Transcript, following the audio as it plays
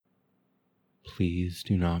Please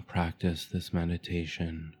do not practice this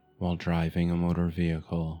meditation while driving a motor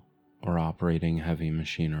vehicle or operating heavy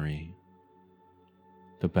machinery.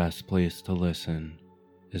 The best place to listen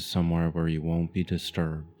is somewhere where you won't be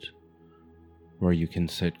disturbed, where you can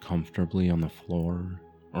sit comfortably on the floor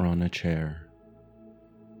or on a chair,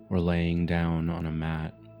 or laying down on a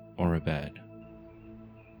mat or a bed.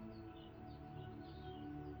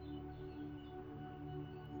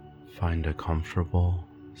 Find a comfortable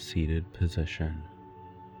seated position,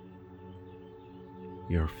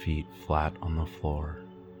 your feet flat on the floor,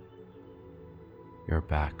 your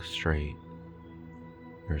back straight,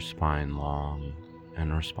 your spine long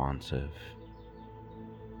and responsive,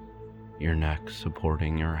 your neck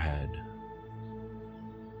supporting your head,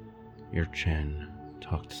 your chin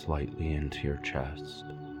tucked slightly into your chest.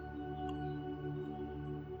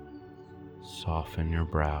 Soften your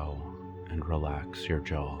brow and relax your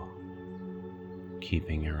jaw,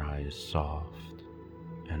 keeping your eyes soft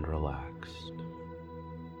and relaxed.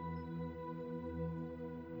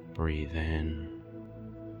 Breathe in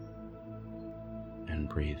and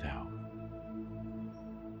breathe out.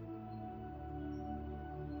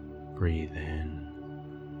 Breathe in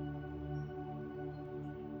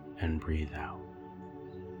and breathe out.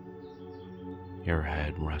 Your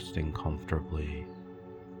head resting comfortably,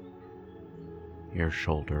 your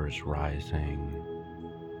shoulders rising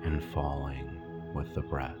and falling with the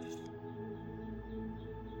breath.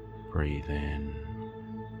 Breathe in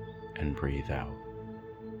and breathe out.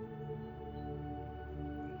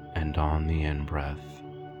 And on the in-breath,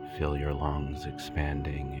 feel your lungs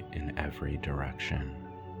expanding in every direction,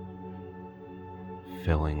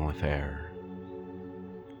 filling with air.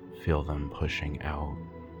 Feel them pushing out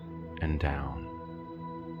and down.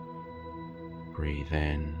 Breathe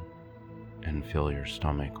in and feel your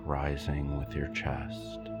stomach rising with your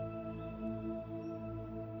chest.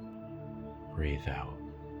 Breathe out.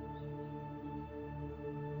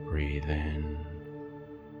 Breathe in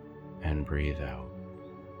and breathe out,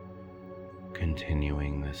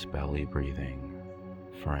 continuing this belly breathing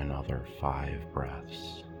for another 5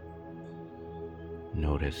 breaths,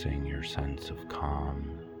 noticing your sense of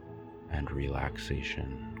calm and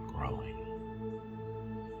relaxation growing.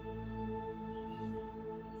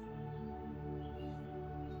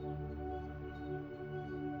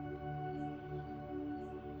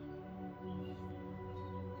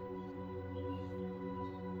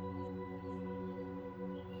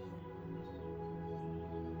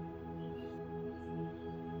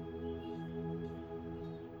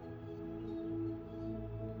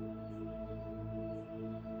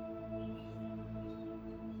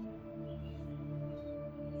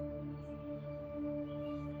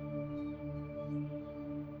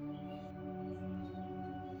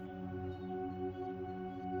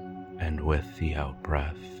 And with the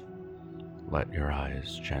out-breath, let your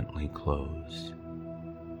eyes gently close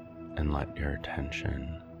and let your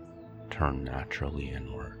attention turn naturally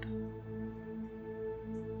inward.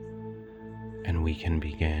 And we can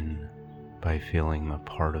begin by feeling the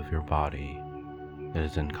part of your body that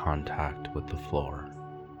is in contact with the floor,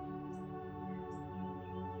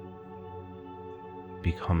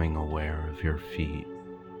 becoming aware of your feet,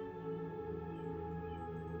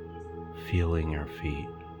 feeling your feet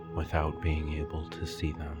without being able to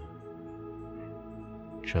see them,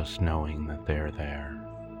 just knowing that they're there.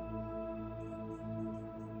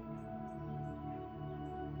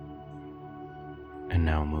 And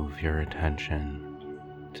now move your attention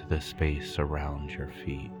to the space around your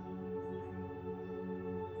feet.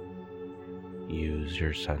 Use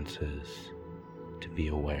your senses to be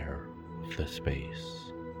aware of the space.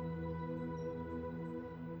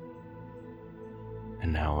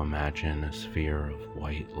 And now imagine a sphere of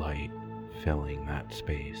white light filling that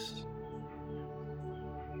space.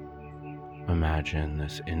 Imagine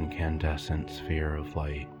this incandescent sphere of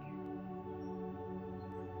light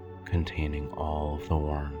containing all of the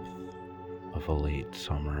warmth of a late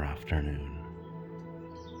summer afternoon.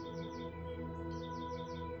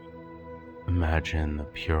 Imagine the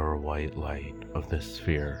pure white light of this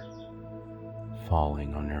sphere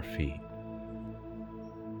falling on your feet.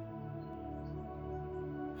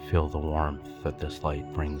 Feel the warmth that this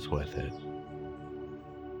light brings with it.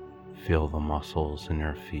 Feel the muscles in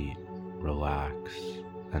your feet relax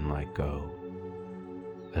and let go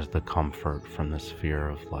as the comfort from the sphere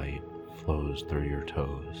of light flows through your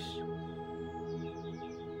toes,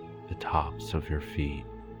 the tops of your feet,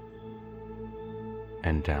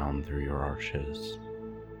 and down through your arches.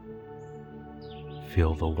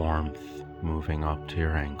 Feel the warmth moving up to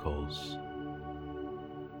your ankles.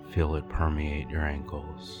 Feel it permeate your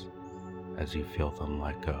ankles as you feel them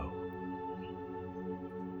let go.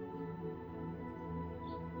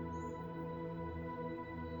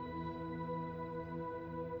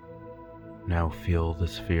 Now feel the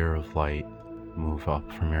sphere of light move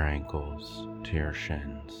up from your ankles to your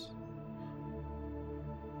shins.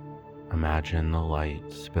 Imagine the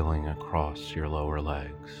light spilling across your lower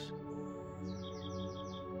legs,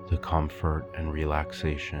 the comfort and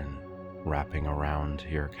relaxation wrapping around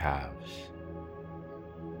your calves,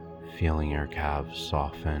 feeling your calves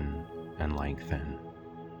soften and lengthen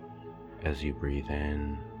as you breathe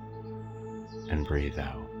in and breathe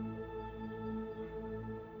out.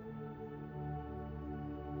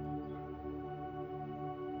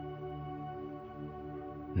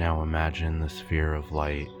 Now imagine the sphere of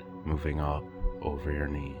light moving up over your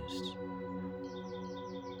knees,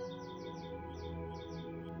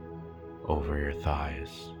 over your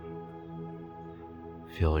thighs.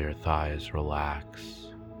 Feel your thighs relax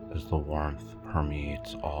as the warmth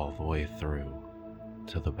permeates all the way through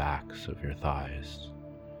to the backs of your thighs.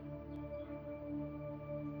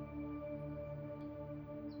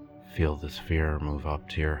 Feel the sphere move up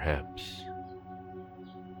to your hips.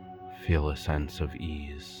 Feel a sense of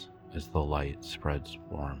ease as the light spreads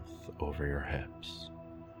warmth over your hips.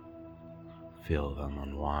 Feel them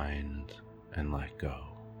unwind and let go.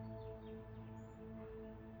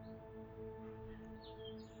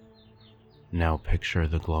 Now picture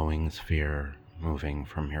the glowing sphere moving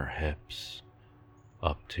from your hips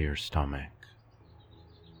up to your stomach.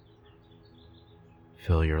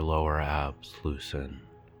 Feel your lower abs loosen.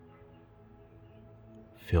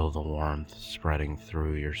 Feel the warmth spreading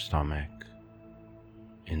through your stomach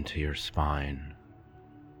into your spine,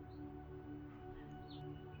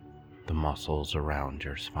 the muscles around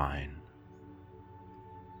your spine,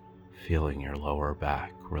 feeling your lower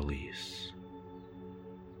back release.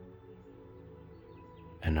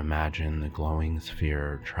 And imagine the glowing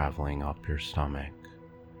sphere traveling up your stomach,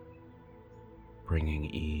 bringing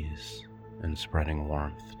ease and spreading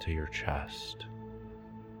warmth to your chest,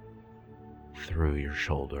 through your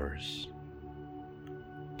shoulders,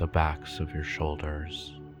 the backs of your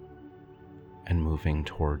shoulders, and moving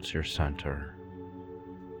towards your center,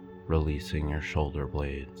 releasing your shoulder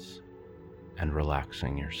blades and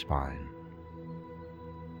relaxing your spine.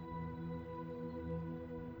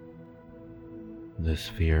 The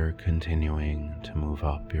sphere continuing to move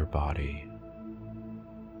up your body,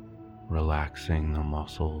 relaxing the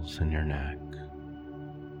muscles in your neck,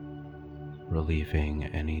 relieving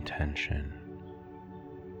any tension,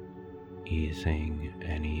 easing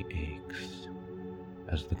any aches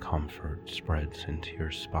as the comfort spreads into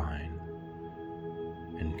your spine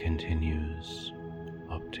and continues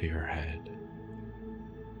up to your head,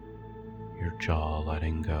 your jaw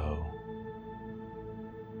letting go,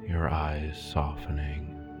 your eyes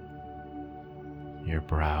softening, your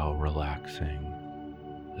brow relaxing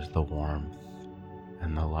as the warmth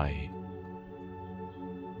and the light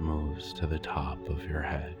moves to the top of your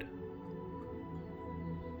head.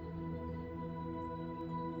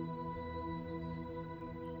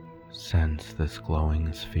 Sense this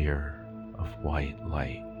glowing sphere of white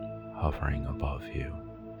light hovering above you.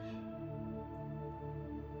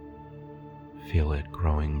 Feel it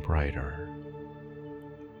growing brighter.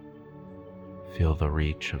 Feel the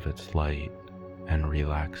reach of its light and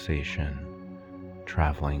relaxation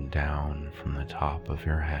traveling down from the top of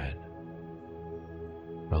your head,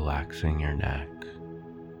 relaxing your neck,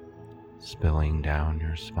 spilling down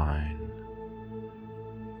your spine,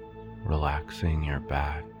 relaxing your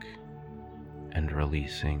back, and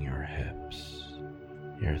releasing your hips,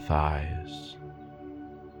 your thighs,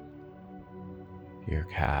 your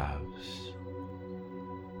calves,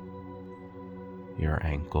 your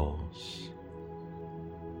ankles,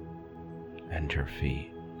 and your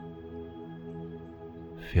feet.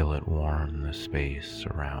 Feel it warm the space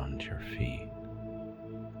around your feet.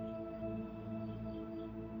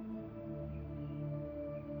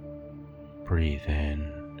 Breathe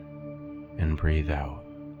in and breathe out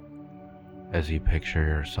as you picture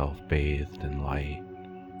yourself bathed in light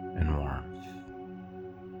and warmth.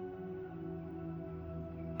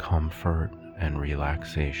 Comfort and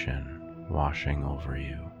relaxation washing over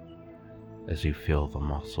you as you feel the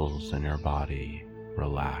muscles in your body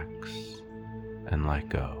relax and let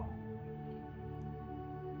go.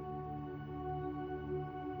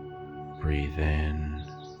 Breathe in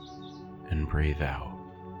and breathe out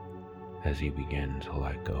as you begin to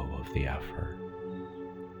let go of the effort.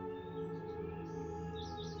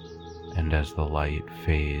 And as the light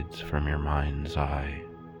fades from your mind's eye,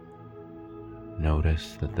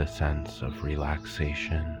 notice that the sense of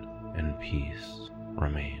relaxation and peace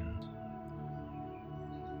remains.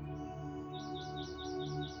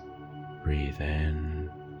 Breathe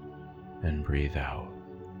in and breathe out,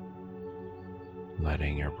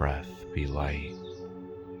 letting your breath be light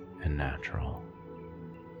and natural.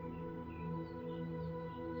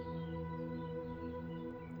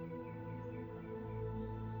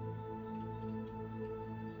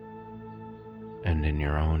 And in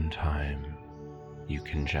your own time, you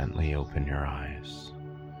can gently open your eyes,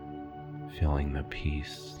 feeling the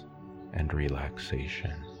peace and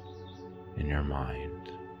relaxation in your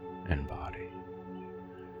mind and body.